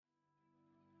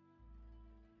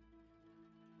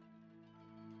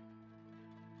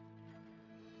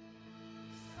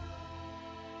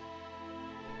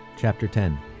Chapter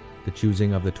 10. The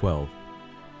Choosing of the 12.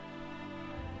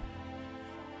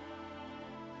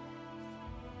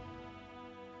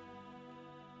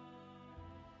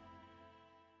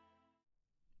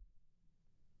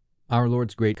 Our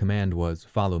Lord's great command was,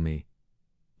 "Follow me."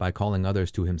 By calling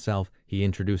others to himself, he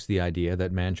introduced the idea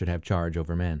that man should have charge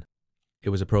over man. It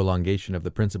was a prolongation of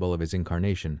the principle of his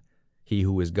incarnation. He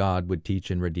who is God would teach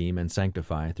and redeem and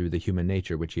sanctify through the human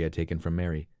nature which he had taken from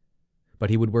Mary. But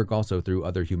he would work also through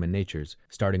other human natures,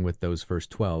 starting with those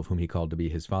first 12 whom he called to be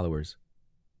his followers.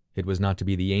 It was not to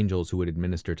be the angels who would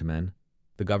administer to men.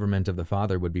 The government of the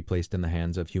Father would be placed in the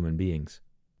hands of human beings.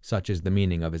 Such is the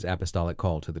meaning of his apostolic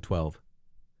call to the 12.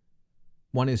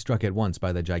 One is struck at once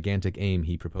by the gigantic aim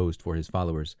he proposed for his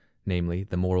followers, namely,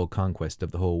 the moral conquest of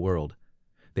the whole world.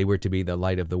 They were to be the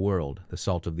light of the world, the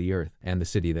salt of the earth, and the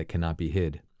city that cannot be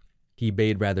hid. He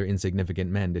bade rather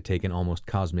insignificant men to take an almost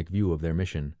cosmic view of their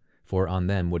mission, for on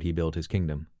them would he build his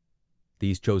kingdom.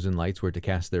 These chosen lights were to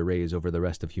cast their rays over the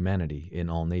rest of humanity in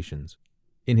all nations.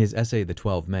 In his essay The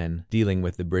 12 Men, dealing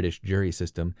with the British jury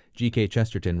system, G.K.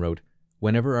 Chesterton wrote,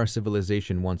 "Whenever our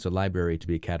civilization wants a library to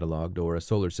be catalogued or a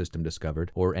solar system discovered,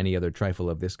 or any other trifle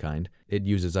of this kind, it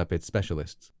uses up its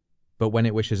specialists. But when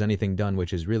it wishes anything done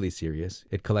which is really serious,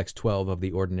 it collects 12 of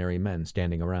the ordinary men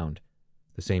standing around.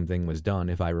 The same thing was done,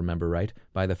 if I remember right,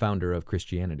 by the founder of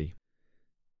Christianity."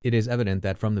 It is evident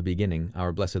that from the beginning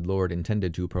our blessed Lord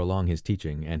intended to prolong his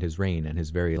teaching and his reign and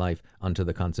his very life unto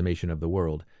the consummation of the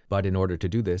world, but in order to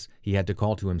do this he had to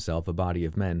call to himself a body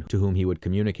of men to whom he would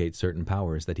communicate certain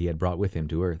powers that he had brought with him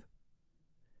to earth.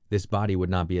 This body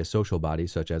would not be a social body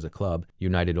such as a club,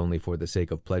 united only for the sake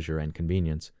of pleasure and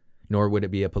convenience, nor would it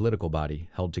be a political body,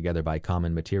 held together by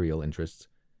common material interests.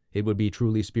 It would be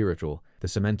truly spiritual, the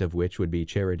cement of which would be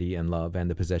charity and love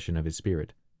and the possession of his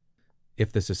Spirit.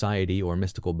 If the society or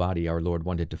mystical body our Lord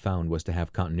wanted to found was to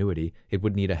have continuity, it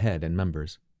would need a head and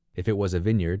members. If it was a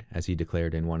vineyard, as he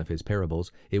declared in one of his parables,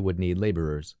 it would need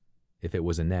laborers. If it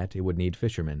was a net, it would need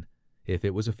fishermen. If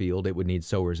it was a field, it would need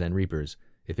sowers and reapers.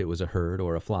 If it was a herd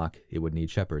or a flock, it would need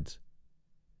shepherds.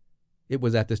 It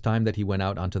was at this time that he went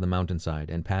out onto the mountainside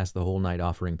and passed the whole night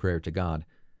offering prayer to God.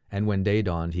 And when day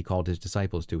dawned, he called his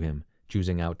disciples to him,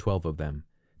 choosing out 12 of them.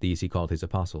 These he called his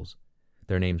apostles.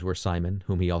 Their names were Simon,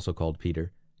 whom he also called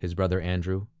Peter, his brother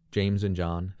Andrew, James and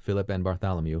John, Philip and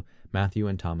Bartholomew, Matthew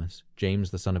and Thomas,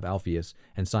 James the son of Alphaeus,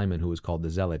 and Simon who was called the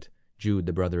Zealot, Jude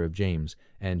the brother of James,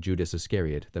 and Judas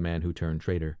Iscariot, the man who turned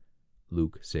traitor.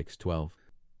 Luke 6:12.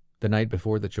 The night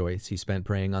before the choice he spent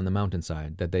praying on the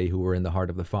mountainside that they who were in the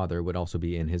heart of the Father would also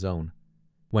be in his own.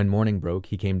 When morning broke,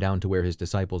 he came down to where his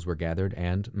disciples were gathered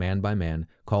and, man by man,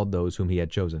 called those whom he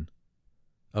had chosen.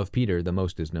 Of Peter the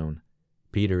most is known.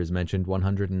 Peter is mentioned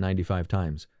 195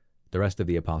 times, the rest of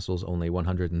the apostles only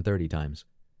 130 times.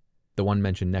 The one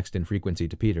mentioned next in frequency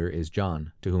to Peter is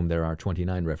John, to whom there are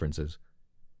 29 references.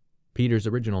 Peter's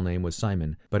original name was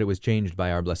Simon, but it was changed by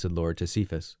our blessed Lord to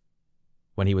Cephas.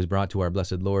 When he was brought to our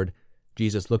blessed Lord,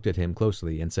 Jesus looked at him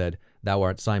closely and said, "Thou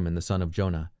art Simon the son of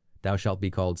Jonah. Thou shalt be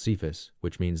called Cephas,"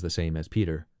 which means the same as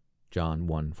Peter. John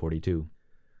 1:42.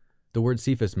 The word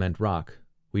Cephas meant rock.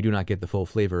 We do not get the full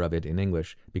flavor of it in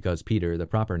English, because Peter, the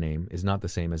proper name, is not the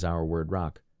same as our word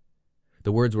rock.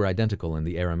 The words were identical in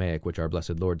the Aramaic which our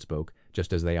blessed Lord spoke,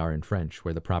 just as they are in French,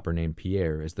 where the proper name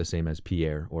Pierre is the same as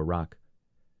Pierre or rock.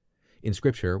 In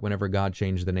Scripture, whenever God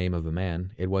changed the name of a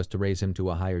man, it was to raise him to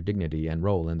a higher dignity and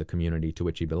role in the community to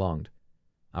which he belonged.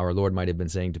 Our Lord might have been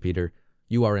saying to Peter,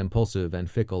 "You are impulsive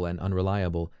and fickle and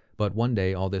unreliable, but one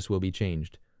day all this will be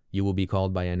changed. You will be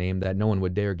called by a name that no one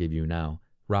would dare give you now,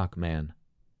 Rock Man."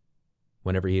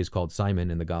 Whenever he is called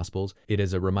Simon in the Gospels, it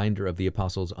is a reminder of the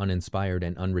apostles' uninspired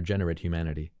and unregenerate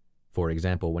humanity. For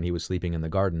example, when he was sleeping in the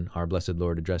garden, our blessed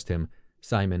Lord addressed him,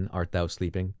 "Simon, art thou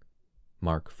sleeping?"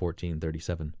 Mark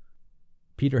 14:37.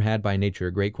 Peter had by nature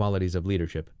great qualities of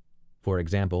leadership. For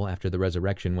example, after the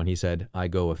resurrection when he said, "I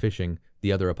go a-fishing,"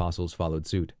 the other apostles followed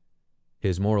suit.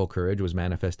 His moral courage was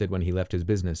manifested when he left his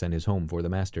business and his home for the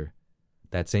Master.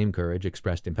 That same courage,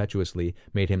 expressed impetuously,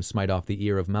 made him smite off the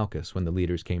ear of Malchus when the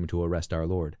leaders came to arrest our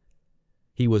Lord.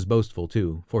 He was boastful,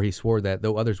 too, for he swore that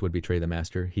though others would betray the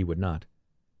Master, he would not.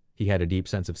 He had a deep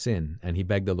sense of sin, and he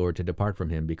begged the Lord to depart from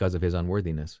him because of his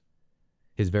unworthiness.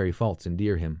 His very faults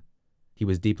endear him. He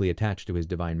was deeply attached to his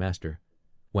divine Master.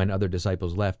 When other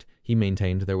disciples left, he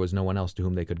maintained there was no one else to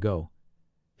whom they could go.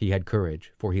 He had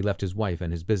courage, for he left his wife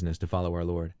and his business to follow our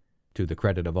Lord. To the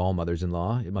credit of all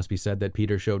mothers-in-law, it must be said that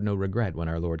Peter showed no regret when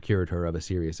our Lord cured her of a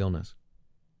serious illness.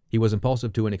 He was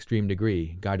impulsive to an extreme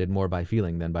degree, guided more by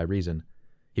feeling than by reason.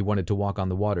 He wanted to walk on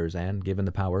the waters and, given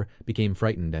the power, became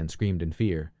frightened and screamed in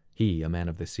fear, he, a man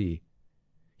of the sea.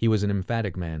 He was an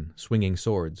emphatic man, swinging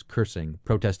swords, cursing,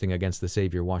 protesting against the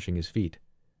Savior washing his feet.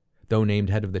 Though named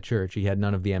head of the church, he had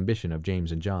none of the ambition of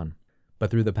James and John.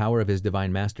 But through the power of his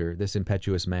divine master, this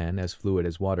impetuous man, as fluid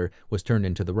as water, was turned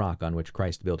into the rock on which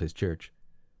Christ built his church.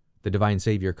 The divine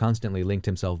Savior constantly linked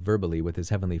himself verbally with his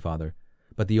heavenly Father,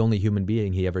 but the only human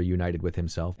being he ever united with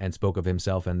himself, and spoke of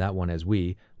himself and that one as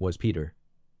we, was Peter.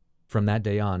 From that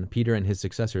day on, Peter and his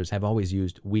successors have always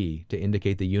used we to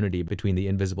indicate the unity between the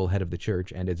invisible head of the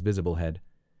church and its visible head.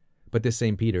 But this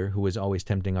same Peter, who is always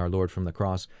tempting our Lord from the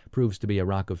cross, proves to be a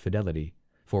rock of fidelity,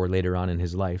 for later on in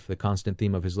his life the constant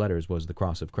theme of his letters was the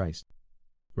cross of Christ.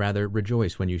 Rather,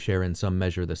 rejoice when you share in some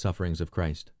measure the sufferings of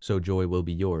Christ, so joy will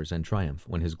be yours and triumph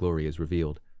when his glory is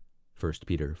revealed. 1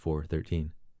 Peter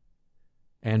 4:13.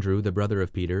 Andrew, the brother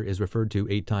of Peter, is referred to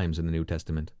 8 times in the New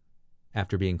Testament.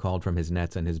 After being called from his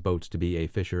nets and his boats to be a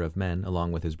fisher of men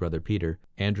along with his brother Peter,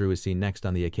 Andrew is seen next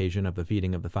on the occasion of the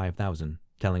feeding of the 5,000,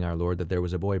 telling our Lord that there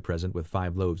was a boy present with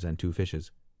 5 loaves and 2 fishes.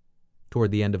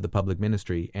 Toward the end of the public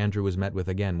ministry, Andrew was met with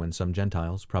again when some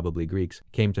Gentiles, probably Greeks,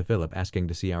 came to Philip asking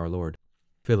to see our Lord.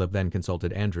 Philip then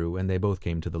consulted Andrew, and they both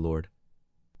came to the Lord.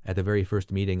 At the very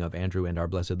first meeting of Andrew and our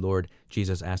blessed Lord,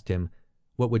 Jesus asked him,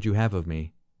 "What would you have of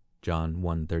me?" John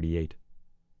 1:38.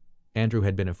 Andrew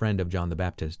had been a friend of John the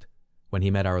Baptist. When he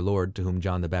met our Lord, to whom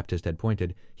John the Baptist had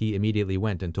pointed, he immediately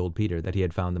went and told Peter that he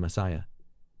had found the Messiah.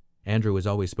 Andrew is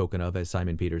always spoken of as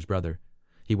Simon Peter's brother.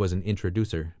 He was an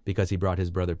introducer, because he brought his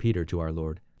brother Peter to our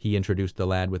Lord. He introduced the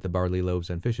lad with the barley loaves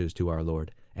and fishes to our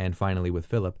Lord, and finally with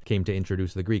Philip came to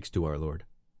introduce the Greeks to our Lord.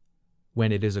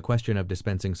 When it is a question of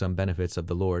dispensing some benefits of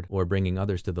the Lord, or bringing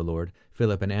others to the Lord,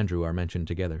 Philip and Andrew are mentioned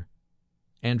together.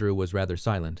 Andrew was rather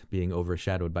silent, being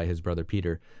overshadowed by his brother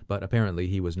Peter, but apparently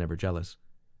he was never jealous.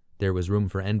 There was room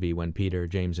for envy when Peter,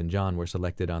 James, and John were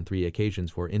selected on 3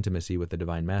 occasions for intimacy with the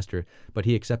divine master, but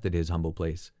he accepted his humble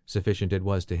place. Sufficient it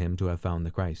was to him to have found the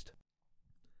Christ.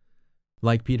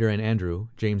 Like Peter and Andrew,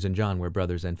 James and John were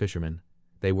brothers and fishermen.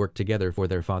 They worked together for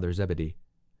their father Zebedee.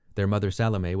 Their mother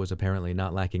Salome was apparently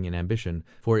not lacking in ambition,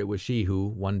 for it was she who,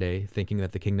 one day, thinking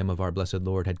that the kingdom of our blessed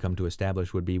Lord had come to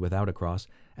establish would be without a cross,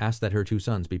 asked that her 2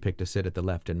 sons be picked to sit at the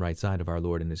left and right side of our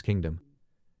Lord in his kingdom.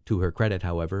 To her credit,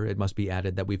 however, it must be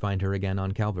added that we find her again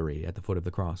on Calvary at the foot of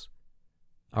the cross.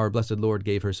 Our blessed Lord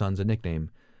gave her sons a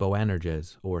nickname,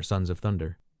 Boanerges, or Sons of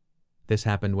Thunder. This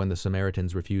happened when the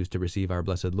Samaritans refused to receive our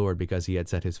blessed Lord because he had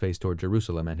set his face toward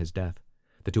Jerusalem and his death.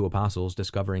 The 2 apostles,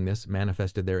 discovering this,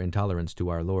 manifested their intolerance to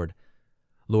our Lord.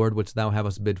 "Lord, wouldst thou have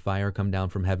us bid fire come down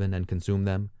from heaven and consume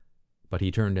them?" But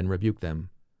he turned and rebuked them.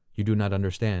 "You do not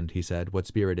understand," he said, "what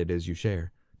spirit it is you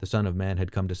share. The Son of Man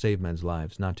had come to save men's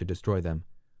lives, not to destroy them."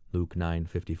 Luke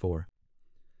 9:54.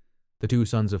 The 2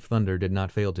 sons of thunder did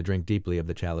not fail to drink deeply of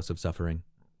the chalice of suffering.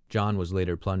 John was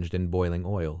later plunged in boiling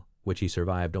oil, which he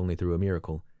survived only through a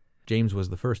miracle. James was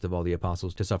the first of all the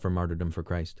apostles to suffer martyrdom for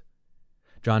Christ.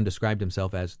 John described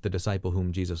himself as the disciple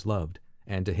whom Jesus loved,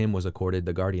 and to him was accorded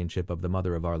the guardianship of the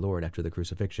mother of our Lord after the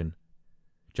crucifixion.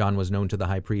 John was known to the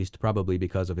high priest probably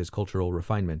because of his cultural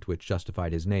refinement, which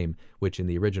justified his name, which in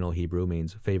the original Hebrew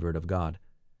means favored of God.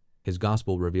 His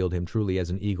gospel revealed him truly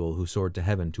as an eagle who soared to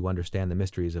heaven to understand the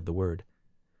mysteries of the word.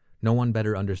 No one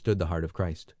better understood the heart of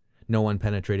Christ. No one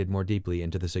penetrated more deeply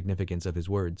into the significance of his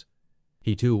words.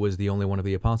 He too was the only one of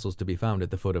the apostles to be found at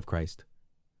the foot of Christ.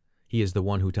 He is the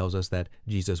one who tells us that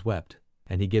Jesus wept,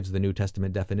 and he gives the New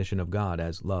Testament definition of God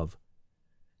as love.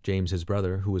 James, his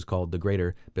brother, who was called the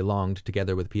Greater, belonged,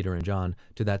 together with Peter and John,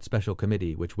 to that special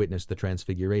committee which witnessed the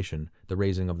transfiguration, the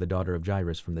raising of the daughter of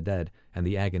Jairus from the dead, and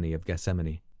the agony of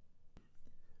Gethsemane.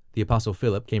 The apostle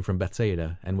Philip came from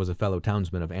Bethsaida and was a fellow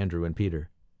townsman of Andrew and Peter.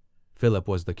 Philip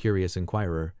was the curious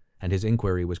inquirer, and his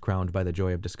inquiry was crowned by the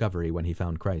joy of discovery when he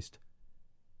found Christ.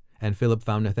 And Philip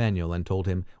found Nathanael and told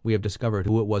him, "We have discovered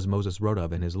who it was Moses wrote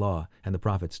of in his law, and the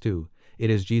prophets too. It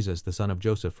is Jesus, the son of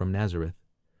Joseph from Nazareth."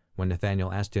 When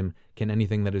Nathanael asked him, "Can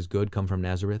anything that is good come from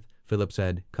Nazareth?" Philip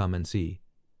said, "Come and see."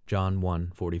 John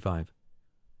 1:45.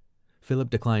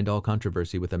 Philip declined all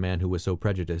controversy with a man who was so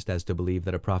prejudiced as to believe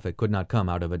that a prophet could not come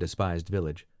out of a despised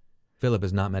village. Philip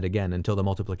is not met again until the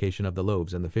multiplication of the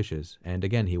loaves and the fishes, and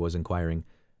again he was inquiring.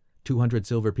 200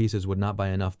 silver pieces would not buy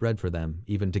enough bread for them,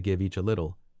 even to give each a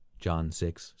little. John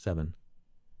 6:7.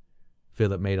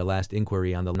 Philip made a last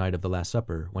inquiry on the night of the Last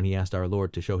Supper when he asked our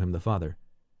Lord to show him the Father.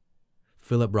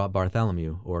 Philip brought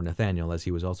Bartholomew, or Nathanael as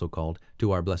he was also called, to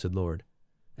our blessed Lord.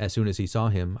 As soon as he saw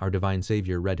him, our divine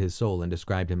Savior read his soul and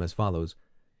described him as follows: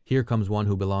 "Here comes one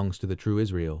who belongs to the true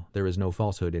Israel. There is no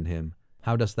falsehood in him.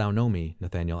 How dost thou know me?"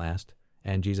 Nathanael asked.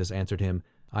 And Jesus answered him,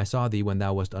 "I saw thee when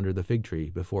thou wast under the fig tree,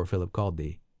 before Philip called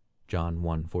thee." John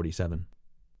 1:47.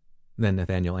 Then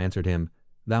Nathanael answered him,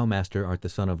 Thou, Master, art the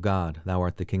Son of God, thou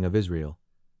art the King of Israel.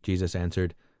 Jesus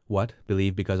answered, What,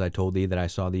 believe because I told thee that I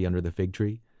saw thee under the fig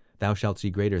tree? Thou shalt see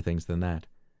greater things than that.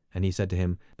 And he said to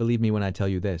him, Believe me when I tell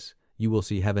you this, you will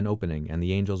see heaven opening, and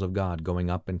the angels of God going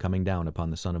up and coming down upon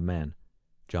the Son of Man.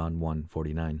 John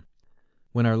 1:49.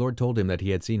 When our Lord told him that he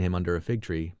had seen him under a fig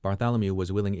tree, Bartholomew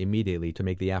was willing immediately to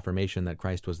make the affirmation that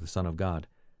Christ was the Son of God.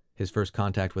 His first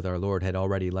contact with our Lord had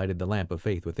already lighted the lamp of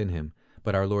faith within him,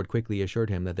 but our Lord quickly assured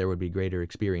him that there would be greater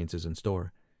experiences in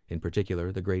store. In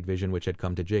particular, the great vision which had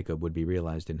come to Jacob would be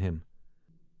realized in him.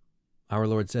 Our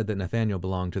Lord said that Nathanael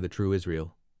belonged to the true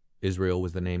Israel. Israel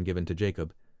was the name given to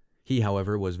Jacob. He,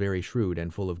 however, was very shrewd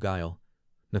and full of guile.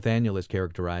 Nathanael is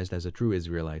characterized as a true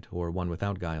Israelite, or one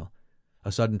without guile.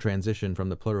 A sudden transition from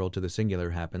the plural to the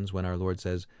singular happens when our Lord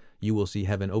says, You will see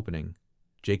heaven opening.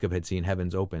 Jacob had seen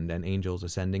heavens opened and angels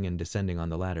ascending and descending on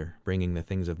the ladder, bringing the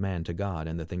things of man to God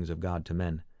and the things of God to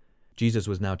men. Jesus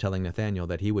was now telling Nathanael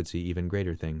that he would see even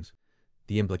greater things.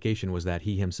 The implication was that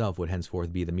he himself would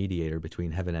henceforth be the mediator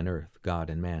between heaven and earth, God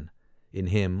and man. In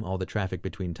him, all the traffic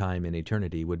between time and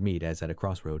eternity would meet as at a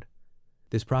crossroad.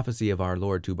 This prophecy of our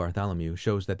Lord to Bartholomew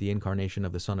shows that the incarnation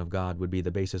of the Son of God would be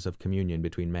the basis of communion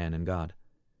between man and God.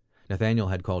 Nathanael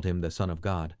had called him the Son of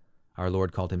God. Our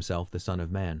Lord called himself the Son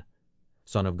of Man.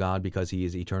 Son of God because he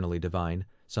is eternally divine,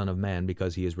 Son of Man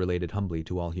because he is related humbly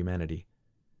to all humanity.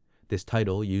 This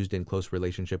title, used in close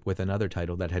relationship with another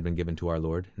title that had been given to our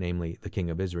Lord, namely the King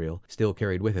of Israel, still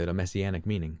carried with it a messianic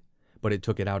meaning, but it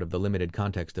took it out of the limited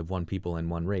context of one people and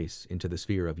one race into the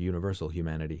sphere of universal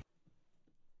humanity.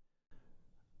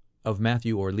 Of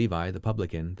Matthew or Levi, the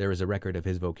publican, there is a record of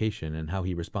his vocation and how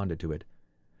he responded to it.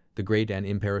 The great and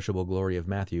imperishable glory of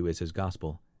Matthew is his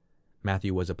gospel.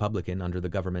 Matthew was a publican under the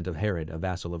government of Herod, a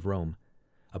vassal of Rome.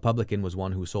 A publican was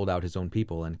one who sold out his own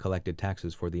people and collected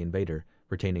taxes for the invader,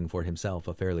 retaining for himself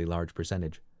a fairly large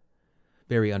percentage.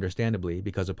 Very understandably,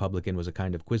 because a publican was a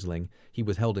kind of quisling, he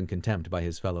was held in contempt by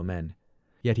his fellow men.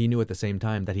 Yet he knew at the same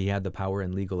time that he had the power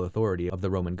and legal authority of the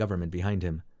Roman government behind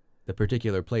him. The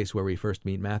particular place where we first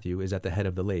meet Matthew is at the head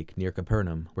of the lake, near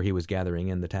Capernaum, where he was gathering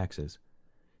in the taxes.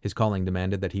 His calling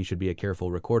demanded that he should be a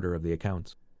careful recorder of the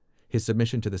accounts. His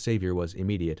submission to the Savior was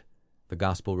immediate. The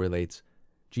Gospel relates,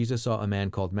 Jesus saw a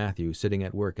man called Matthew sitting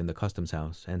at work in the customs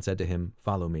house, and said to him,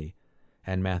 Follow me.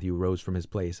 And Matthew rose from his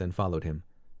place and followed him.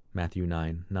 Matthew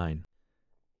 9:9.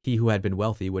 He who had been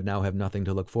wealthy would now have nothing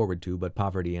to look forward to but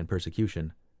poverty and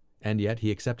persecution. And yet he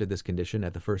accepted this condition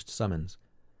at the first summons.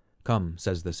 Come,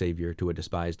 says the Savior to a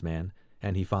despised man,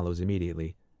 and he follows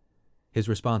immediately. His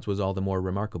response was all the more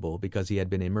remarkable because he had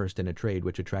been immersed in a trade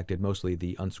which attracted mostly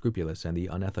the unscrupulous and the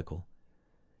unethical.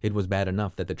 It was bad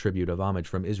enough that the tribute of homage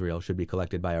from Israel should be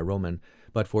collected by a Roman,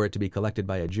 but for it to be collected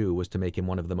by a Jew was to make him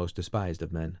one of the most despised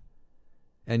of men.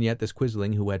 And yet this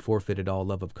quisling who had forfeited all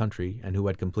love of country, and who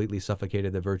had completely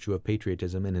suffocated the virtue of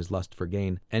patriotism in his lust for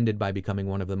gain, ended by becoming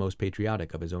one of the most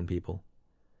patriotic of his own people.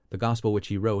 The gospel which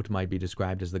he wrote might be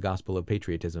described as the gospel of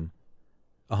patriotism.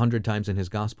 100 times in his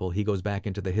gospel he goes back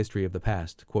into the history of the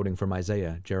past, quoting from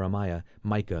Isaiah, Jeremiah,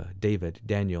 Micah, David,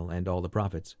 Daniel, and all the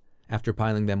prophets. After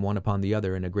piling them one upon the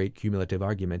other in a great cumulative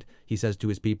argument, he says to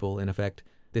his people, in effect,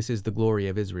 This is the glory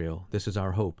of Israel, this is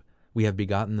our hope. We have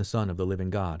begotten the Son of the living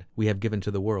God. We have given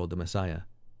to the world the Messiah.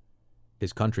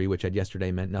 His country, which had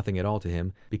yesterday meant nothing at all to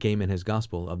him, became in his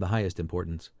gospel of the highest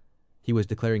importance. He was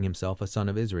declaring himself a son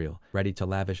of Israel, ready to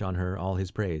lavish on her all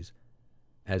his praise.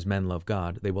 As men love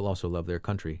God, they will also love their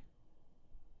country.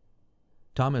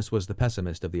 Thomas was the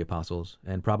pessimist of the apostles,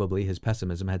 and probably his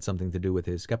pessimism had something to do with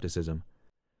his skepticism.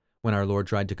 When our Lord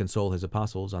tried to console his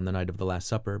apostles on the night of the Last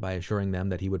Supper by assuring them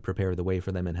that he would prepare the way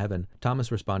for them in heaven,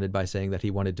 Thomas responded by saying that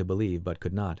he wanted to believe but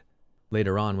could not.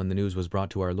 Later on, when the news was brought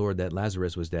to our Lord that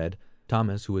Lazarus was dead,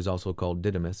 Thomas, who is also called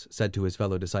Didymus, said to his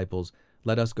fellow disciples,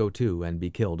 Let us go too and be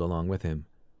killed along with him.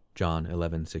 John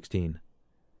 11:16.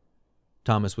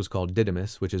 Thomas was called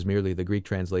Didymus, which is merely the Greek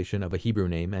translation of a Hebrew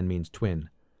name and means twin.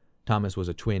 Thomas was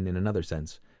a twin in another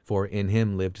sense, for in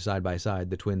him lived side by side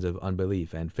the twins of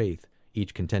unbelief and faith,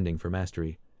 each contending for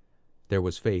mastery. There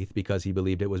was faith because he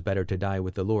believed it was better to die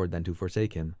with the Lord than to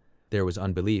forsake him. There was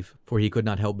unbelief, for he could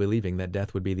not help believing that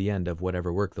death would be the end of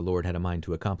whatever work the Lord had a mind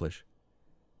to accomplish.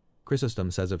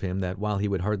 Chrysostom says of him that while he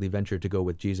would hardly venture to go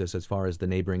with Jesus as far as the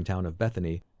neighboring town of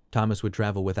Bethany, Thomas would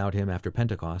travel without him after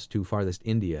Pentecost to farthest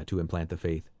India to implant the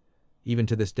faith. Even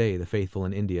to this day, the faithful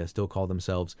in India still call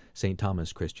themselves St.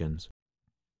 Thomas Christians.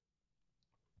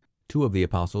 2 of the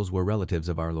apostles were relatives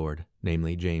of our Lord,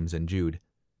 namely James and Jude.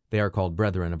 They are called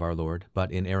brethren of our Lord,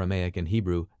 but in Aramaic and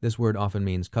Hebrew, this word often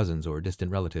means cousins or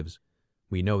distant relatives.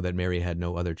 We know that Mary had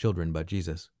no other children but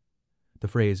Jesus. The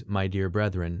phrase, "my dear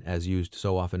brethren," as used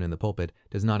so often in the pulpit,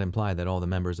 does not imply that all the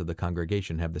members of the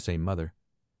congregation have the same mother.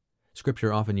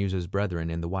 Scripture often uses brethren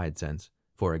in the wide sense.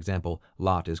 For example,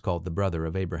 Lot is called the brother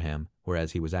of Abraham,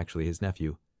 whereas he was actually his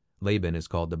nephew. Laban is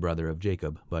called the brother of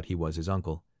Jacob, but he was his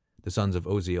uncle. The sons of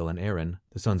Oziel and Aaron,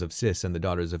 the sons of Cis and the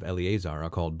daughters of Eleazar, are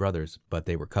called brothers, but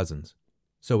they were cousins.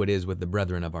 So it is with the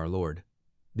brethren of our Lord.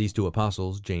 These two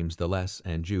apostles, James the Less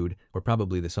and Jude, were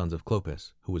probably the sons of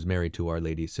Clopas, who was married to Our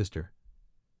Lady's sister.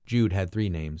 Jude had 3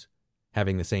 names.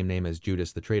 Having the same name as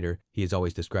Judas the traitor, he is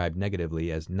always described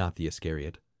negatively as not the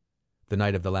Iscariot. The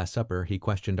night of the Last Supper, he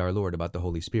questioned our Lord about the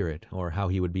Holy Spirit, or how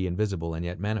he would be invisible and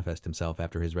yet manifest himself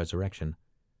after his resurrection.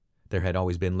 There had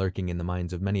always been lurking in the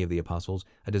minds of many of the apostles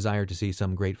a desire to see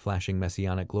some great flashing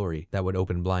messianic glory that would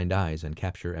open blind eyes and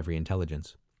capture every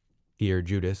intelligence. Here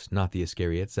Judas, not the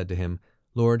Iscariot, said to him,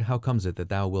 "Lord, how comes it that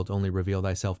thou wilt only reveal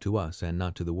thyself to us and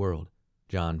not to the world?"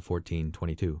 John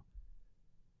 14:22.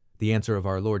 The answer of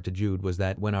our Lord to Jude was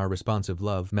that when our responsive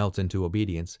love melts into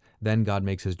obedience, then God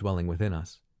makes his dwelling within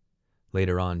us.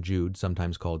 Later on, Jude,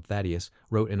 sometimes called Thaddeus,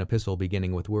 wrote an epistle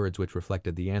beginning with words which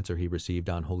reflected the answer he received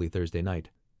on Holy Thursday night.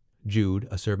 Jude,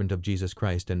 a servant of Jesus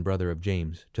Christ and brother of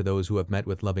James, to those who have met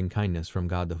with loving kindness from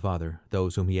God the Father,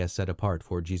 those whom he has set apart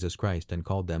for Jesus Christ and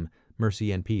called them,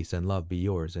 mercy and peace and love be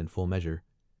yours in full measure.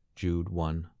 Jude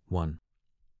 1:1.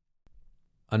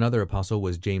 Another apostle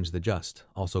was James the Just,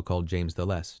 also called James the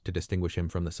Less, to distinguish him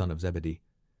from the son of Zebedee.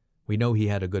 We know he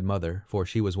had a good mother, for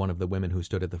she was one of the women who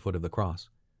stood at the foot of the cross.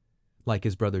 Like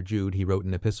his brother Jude, he wrote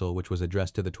an epistle which was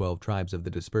addressed to the 12 tribes of the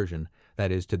dispersion,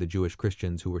 that is, to the Jewish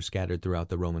Christians who were scattered throughout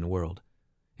the Roman world.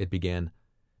 It began,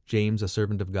 "James, a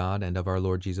servant of God and of our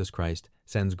Lord Jesus Christ,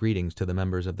 sends greetings to the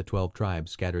members of the 12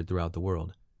 tribes scattered throughout the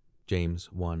world."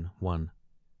 James 1:1.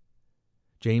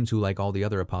 James, who like all the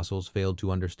other apostles failed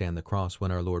to understand the cross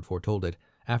when our Lord foretold it,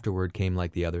 afterward came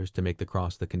like the others to make the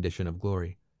cross the condition of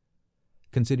glory.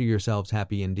 "Consider yourselves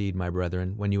happy indeed, my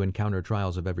brethren, when you encounter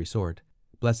trials of every sort.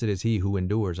 Blessed is he who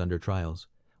endures under trials.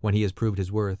 When he has proved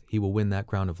his worth, he will win that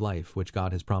crown of life which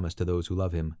God has promised to those who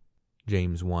love him."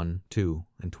 James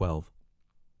 1:2-12.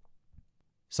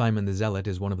 Simon the Zealot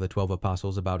is one of the 12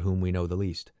 apostles about whom we know the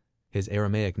least. His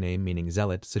Aramaic name, meaning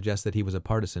zealot, suggests that he was a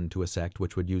partisan to a sect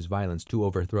which would use violence to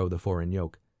overthrow the foreign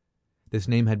yoke. This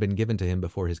name had been given to him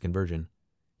before his conversion.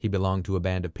 He belonged to a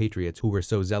band of patriots who were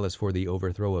so zealous for the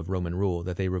overthrow of Roman rule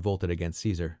that they revolted against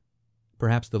Caesar.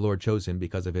 Perhaps the Lord chose him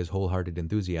because of his wholehearted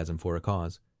enthusiasm for a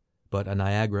cause, but a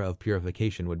Niagara of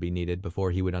purification would be needed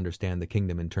before he would understand the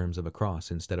kingdom in terms of a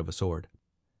cross instead of a sword.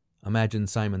 Imagine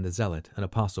Simon the Zealot, an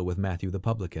apostle with Matthew the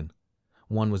publican.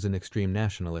 One was an extreme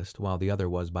nationalist, while the other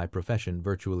was by profession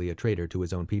virtually a traitor to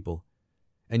his own people.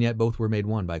 And yet both were made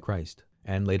one by Christ,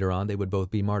 and later on they would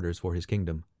both be martyrs for his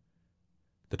kingdom.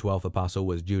 The 12th apostle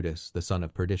was Judas, the son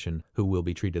of perdition, who will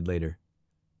be treated later.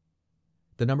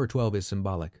 The number 12 is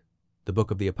symbolic. The book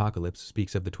of the Apocalypse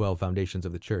speaks of the 12 foundations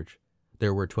of the church.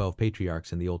 There were 12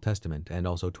 patriarchs in the Old Testament, and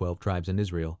also 12 tribes in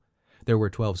Israel. There were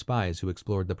 12 spies who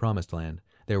explored the Promised Land.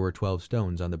 There were 12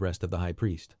 stones on the breast of the high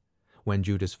priest. When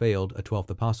Judas failed, a 12th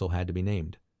apostle had to be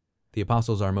named. The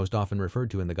apostles are most often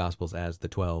referred to in the Gospels as the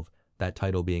 12, that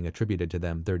title being attributed to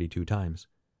them 32 times.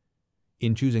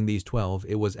 In choosing these 12,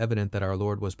 it was evident that our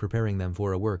Lord was preparing them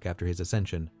for a work after his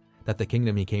ascension, that the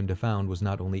kingdom he came to found was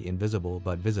not only invisible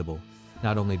but visible,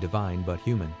 not only divine but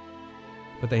human.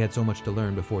 But they had so much to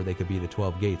learn before they could be the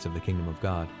 12 gates of the kingdom of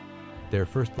God. Their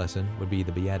first lesson would be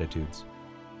the Beatitudes.